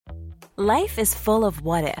Life is full of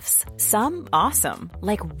what-ifs. Some awesome,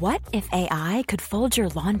 like what if AI could fold your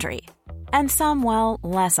laundry? And some, well,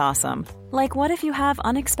 less awesome, like what if you have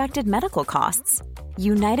unexpected medical costs?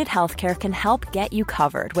 United Healthcare can help get you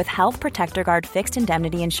covered with Health Protector Guard fixed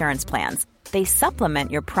indemnity insurance plans. They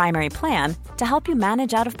supplement your primary plan to help you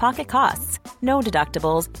manage out-of-pocket costs. No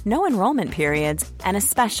deductibles, no enrollment periods, and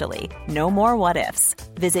especially no more what-ifs.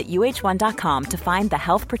 Visit uh1.com to find the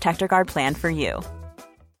Health Protector Guard plan for you.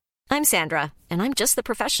 I'm Sandra, and I'm just the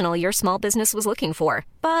professional your small business was looking for.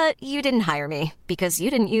 But you didn't hire me because you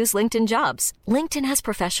didn't use LinkedIn Jobs. LinkedIn has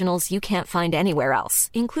professionals you can't find anywhere else,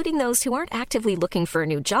 including those who aren't actively looking for a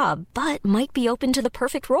new job, but might be open to the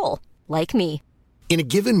perfect role, like me. In a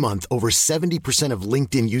given month, over 70% of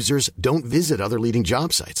LinkedIn users don't visit other leading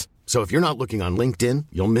job sites. So if you're not looking on LinkedIn,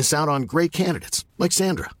 you'll miss out on great candidates like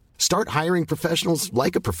Sandra. Start hiring professionals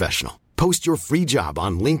like a professional. Post your free job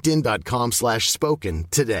on linkedin.com/spoken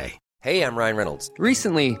today. Hey, I'm Ryan Reynolds.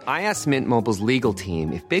 Recently, I asked Mint Mobile's legal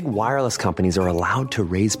team if big wireless companies are allowed to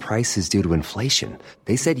raise prices due to inflation.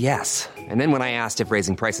 They said yes. And then when I asked if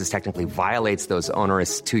raising prices technically violates those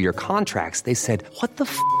onerous two-year contracts, they said, "What the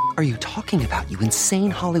f*** are you talking about, you insane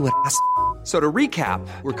Hollywood ass?" So to recap,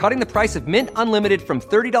 we're cutting the price of Mint Unlimited from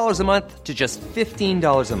 $30 a month to just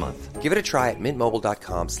 $15 a month. Give it a try at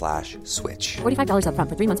mintmobile.com/switch. $45 up front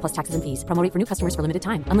for 3 months plus taxes and fees. Promo rate for new customers for limited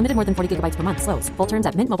time. Unlimited more than 40 gigabytes per month. Slows full terms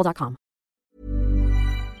at mintmobile.com.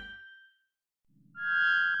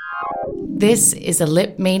 This is a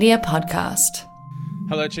Lip Media podcast.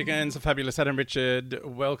 Hello, chickens. Fabulous Adam Richard.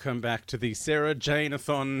 Welcome back to the Sarah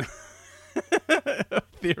Jane-a-thon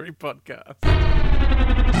Theory Podcast.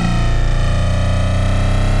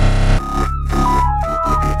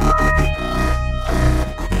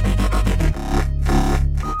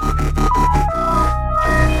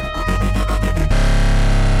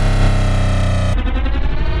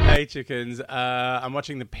 Hey chickens, I'm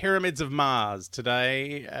watching The Pyramids of Mars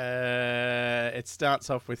today. It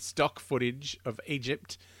starts off with stock footage of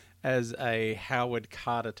Egypt as a Howard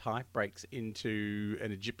Carter type breaks into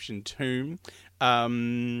an Egyptian tomb.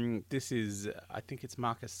 This is, I think it's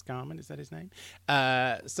Marcus Scarman, is that his name?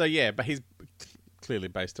 So yeah, but he's clearly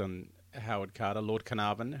based on Howard Carter, Lord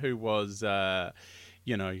Carnarvon, who was, dug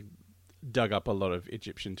up a lot of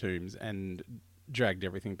Egyptian tombs and dragged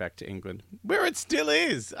everything back to England, where it still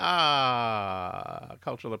is.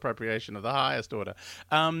 Cultural appropriation of the highest order.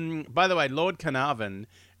 By the way, Lord Carnarvon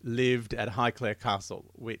lived at Highclere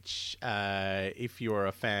Castle, which, if you're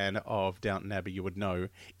a fan of Downton Abbey, you would know,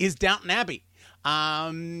 is Downton Abbey.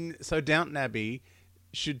 So Downton Abbey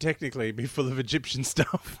should technically be full of Egyptian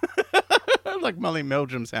stuff. Like Molly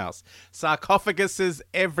Meldrum's house. Sarcophaguses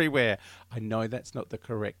everywhere. I know that's not the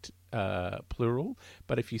correct plural,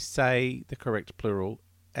 but if you say the correct plural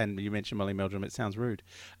and you mention Molly Meldrum, it sounds rude.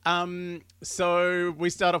 So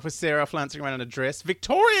we start off with Sarah flouncing around in a dress.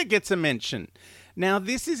 Victoria gets a mention. Now,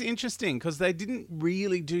 this is interesting because they didn't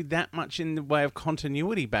really do that much in the way of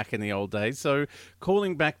continuity back in the old days. So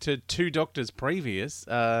calling back to 2 doctors previous,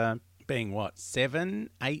 being 7,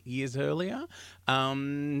 8 years earlier,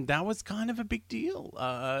 that was kind of a big deal.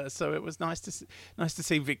 So it was nice to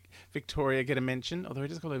see Victoria get a mention, although he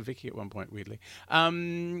just called her Vicky at one point, weirdly.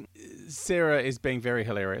 Sarah is being very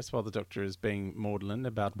hilarious while the doctor is being maudlin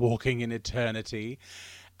about walking in eternity.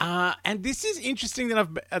 And this is interesting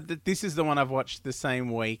that this is the one I've watched the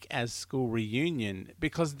same week as School Reunion,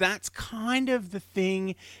 because that's kind of the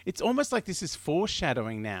thing. It's almost like this is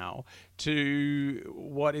foreshadowing now to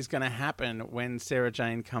what is going to happen when Sarah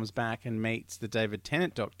Jane comes back and meets the David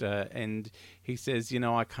Tennant doctor, and he says,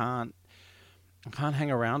 I can't hang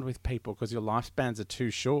around with people because your lifespans are too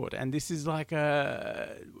short. And this is like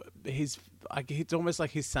it's almost like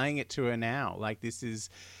he's saying it to her now. Like this is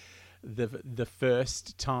the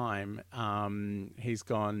first time he's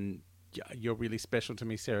gone, you're really special to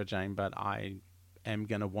me, Sarah Jane, but I am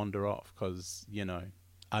going to wander off because,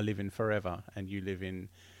 I live in forever and you live in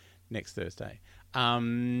next Thursday.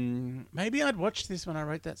 Maybe I'd watched this when I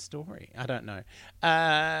wrote that story. I don't know.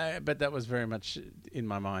 But that was very much in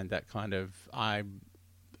my mind, that kind of, I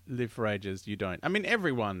live for ages, you don't. I mean,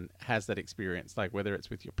 everyone has that experience, like whether it's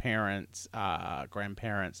with your parents,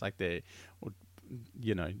 grandparents, like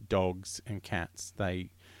dogs and cats, they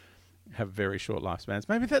have very short lifespans.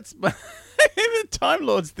 Maybe that's the Time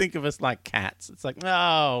Lords think of us like cats. It's like,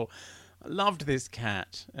 oh, I loved this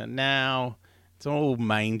cat, and now it's all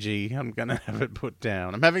mangy. I'm going to have it put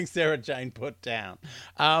down. I'm having Sarah Jane put down.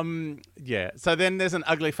 So then there's an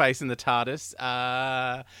ugly face in the TARDIS,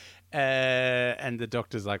 and the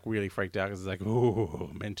doctor's like really freaked out because it's like,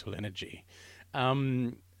 ooh, mental energy.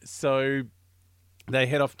 So they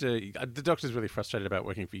head off to... the doctor's really frustrated about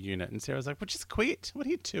working for UNIT, and Sarah's like, well, just quit. What are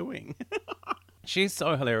you doing? She's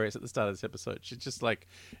so hilarious at the start of this episode. She's just, like,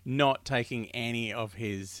 not taking any of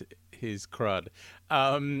his crud.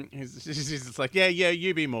 She's just like, yeah,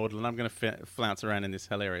 you be mortal, and I'm going to flounce around in this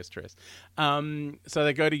hilarious dress. So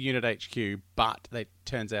they go to Unit HQ, but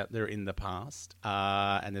turns out they're in the past,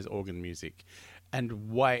 and there's organ music.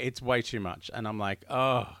 And it's way too much. And I'm like,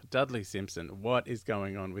 oh, Dudley Simpson, what is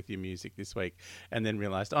going on with your music this week? And then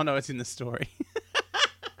realised, oh, no, it's in the story.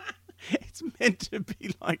 It's meant to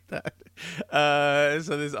be like that.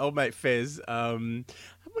 So there's old mate Fez. I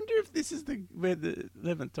wonder if this is where the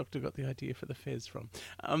 11th Doctor got the idea for the Fez from.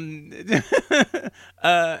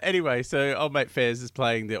 Anyway, so old mate Fez is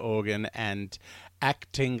playing the organ and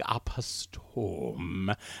acting up a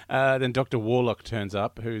storm. Then Dr. Warlock turns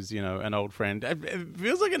up, who's, an old friend. It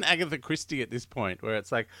feels like an Agatha Christie at this point, where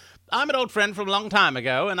it's like, I'm an old friend from a long time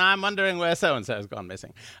ago, and I'm wondering where so-and-so has gone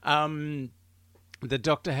missing. The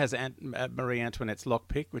Doctor has Marie Antoinette's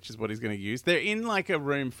lockpick, which is what he's going to use. They're in like a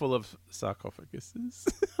room full of sarcophaguses.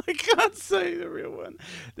 I can't say the real one.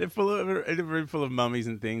 They're in a room full of mummies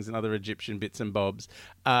and things and other Egyptian bits and bobs.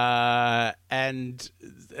 And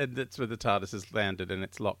that's where the TARDIS has landed, and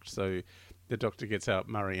it's locked. So the Doctor gets out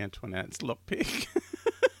Marie Antoinette's lockpick.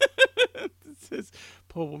 It says,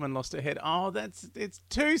 poor woman lost her head. Oh, it's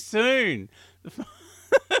too soon. The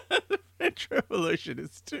French Revolution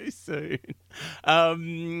is too soon.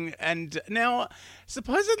 And now,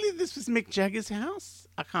 supposedly this was Mick Jagger's house.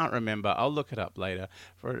 I can't remember. I'll look it up later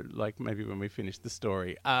for maybe when we finish the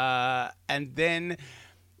story. And then,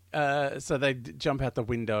 so they jump out the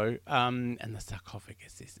window, and the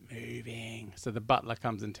sarcophagus is moving. So the butler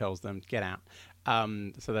comes and tells them, get out.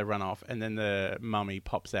 So they run off, and then the mummy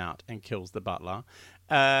pops out and kills the butler.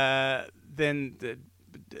 Then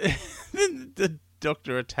the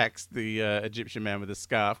Doctor attacks the Egyptian man with a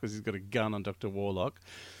scarf because he's got a gun on Dr. Warlock.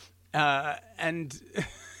 And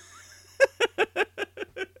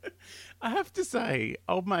I have to say,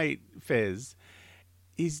 old mate Fez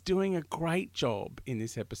is doing a great job in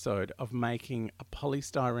this episode of making a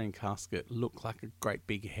polystyrene casket look like a great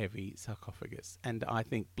big heavy sarcophagus. And I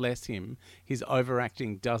think, bless him, his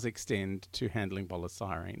overacting does extend to handling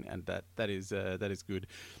polystyrene, and that is good.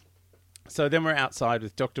 So then we're outside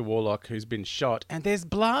with Dr. Warlock, who's been shot, and there's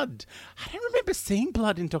blood. I don't remember seeing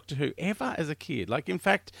blood in Doctor Who ever as a kid. Like, in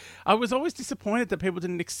fact, I was always disappointed that people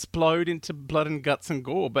didn't explode into blood and guts and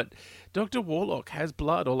gore, but Dr. Warlock has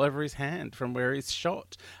blood all over his hand from where he's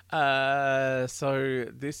shot. So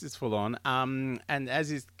this is full on. And as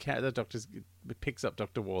the Doctor picks up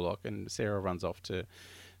Dr. Warlock, and Sarah runs off to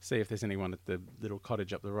see if there's anyone at the little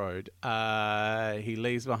cottage up the road. He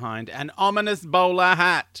leaves behind an ominous bowler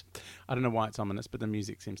hat. I don't know why it's ominous, but the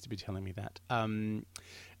music seems to be telling me that.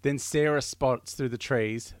 Then Sarah spots through the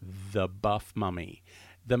trees the buff mummy.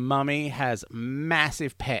 The mummy has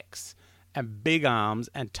massive pecs and big arms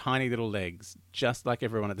and tiny little legs, just like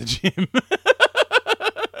everyone at the gym.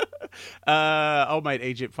 Old mate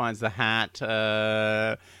Egypt finds the hat.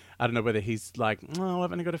 I don't know whether he's like, oh,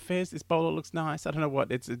 I've only got a Fez. This bowler looks nice. I don't know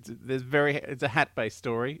what. It's a hat-based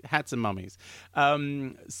story. Hats and mummies.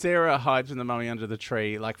 Sarah hides from the mummy under the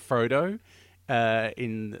tree like Frodo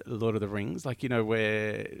in Lord of the Rings, like,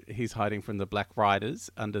 where he's hiding from the Black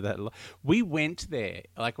Riders under that. We went there.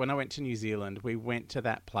 Like, when I went to New Zealand, we went to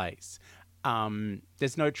that place.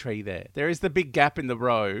 There's no tree there. There is the big gap in the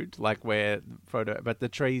road, like where Frodo, but the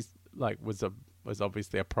trees was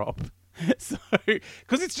obviously a prop. So,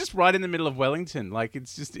 because it's just right in the middle of Wellington, like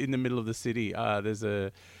it's just in the middle of the city. There's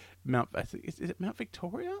a Mount, is it Mount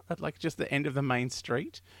Victoria at like just the end of the main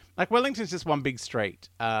street? Like Wellington's just one big street,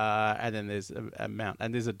 and then there's a mount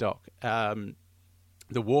and there's a dock. The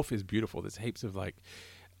wharf is beautiful. There's heaps of like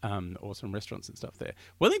awesome restaurants and stuff there.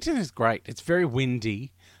 Wellington is great. It's very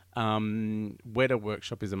windy. Weta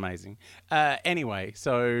Workshop is amazing. Anyway,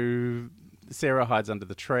 so Sarah hides under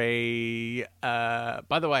the tree.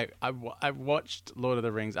 By the way, I watched Lord of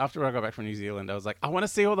the Rings. After I got back from New Zealand, I was like, I want to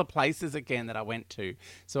see all the places again that I went to.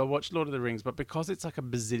 So I watched Lord of the Rings, but because it's like a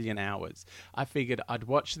bazillion hours, I figured I'd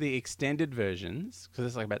watch the extended versions, because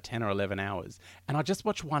it's like about 10 or 11 hours, and I just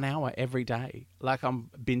watch 1 hour every day, like I'm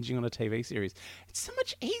binging on a TV series. It's so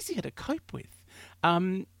much easier to cope with.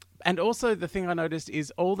 And also the thing I noticed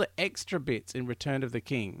is all the extra bits in Return of the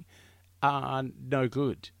King are no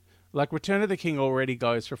good. Like, Return of the King already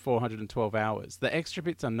goes for 412 hours. The extra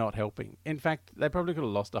bits are not helping. In fact, they probably could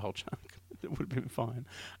have lost a whole chunk. It would have been fine.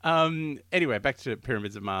 Anyway, back to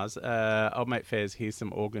Pyramids of Mars. Old mate Fez hears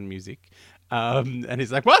some organ music. And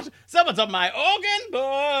he's like, what? Someone's on my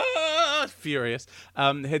organ! Furious.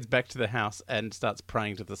 Heads back to the house and starts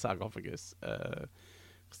praying to the sarcophagus.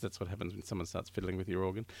 Because that's what happens when someone starts fiddling with your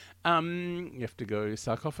organ. You have to go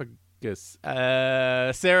sarcophagus.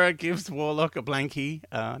 Sarah gives Warlock a blankie.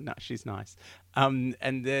 No, she's nice. And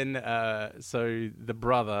then, so the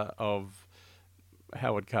brother of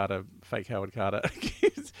Howard Carter, fake Howard Carter,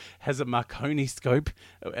 has a Marconi scope,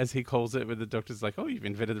 as he calls it, where the doctor's like, oh, you've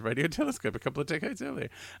invented the radio telescope a couple of decades earlier.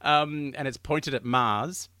 And it's pointed at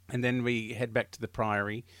Mars. And then we head back to the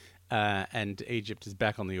Priory, and Egypt is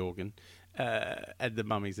back on the organ, and the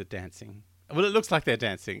mummies are dancing. Well, it looks like they're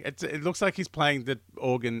dancing. It looks like he's playing the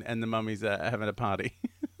organ and the mummies are having a party.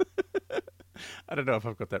 I don't know if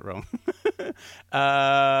I've got that wrong.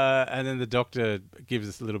 And then the doctor gives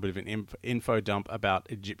us a little bit of an info dump about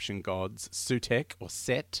Egyptian gods. Sutek, or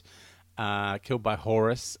Set, killed by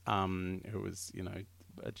Horus, who was,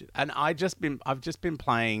 and I've just been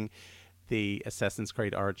playing the Assassin's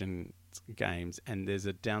Creed Origins games, and there's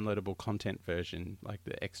a downloadable content version, like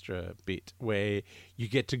the extra bit, where you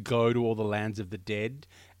get to go to all the lands of the dead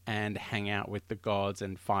and hang out with the gods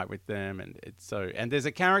and fight with them, and there's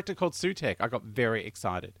a character called Sutek. I got very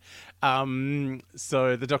excited.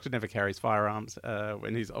 So the doctor never carries firearms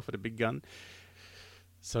when he's offered a big gun.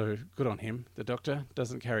 So good on him. The doctor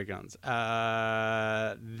doesn't carry guns.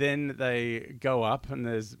 Then they go up, and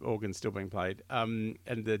there's organs still being played. And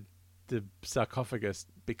the sarcophagus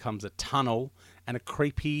becomes a tunnel, and a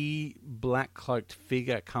creepy black cloaked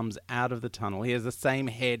figure comes out of the tunnel. He has the same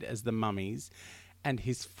head as the mummies, and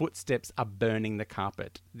his footsteps are burning the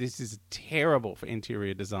carpet. This is terrible for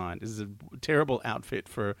interior design. This is a terrible outfit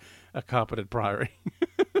for a carpeted priory.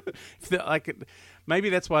 Maybe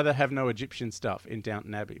that's why they have no Egyptian stuff in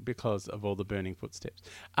Downton Abbey, because of all the burning footsteps.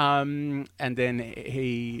 And then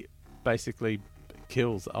he basically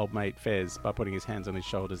kills old mate Fez by putting his hands on his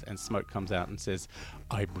shoulders, and smoke comes out and says,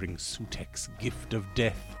 I bring Sutek's gift of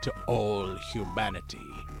death to all humanity.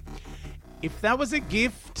 If that was a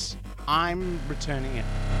gift, I'm returning it.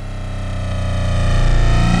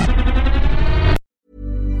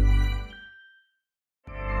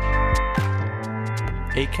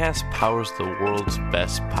 Acast powers the world's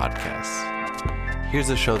best podcasts. Here's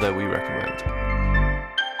a show that we recommend.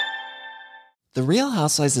 The Real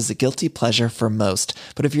Housewives is a guilty pleasure for most,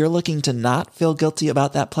 but if you're looking to not feel guilty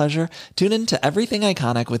about that pleasure, tune in to Everything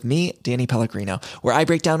Iconic with me, Danny Pellegrino, where I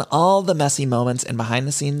break down all the messy moments and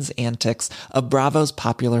behind-the-scenes antics of Bravo's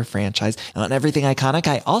popular franchise. And on Everything Iconic,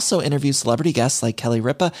 I also interview celebrity guests like Kelly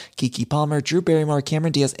Ripa, Keke Palmer, Drew Barrymore,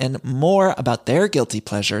 Cameron Diaz, and more about their guilty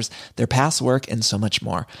pleasures, their past work, and so much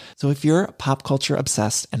more. So if you're pop culture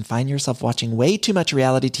obsessed and find yourself watching way too much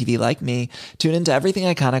reality TV like me, tune in to Everything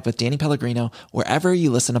Iconic with Danny Pellegrino, wherever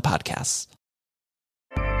you listen to podcasts.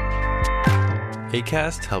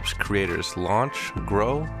 Acast helps creators launch,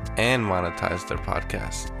 grow, and monetize their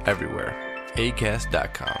podcasts everywhere.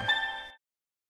 Acast.com.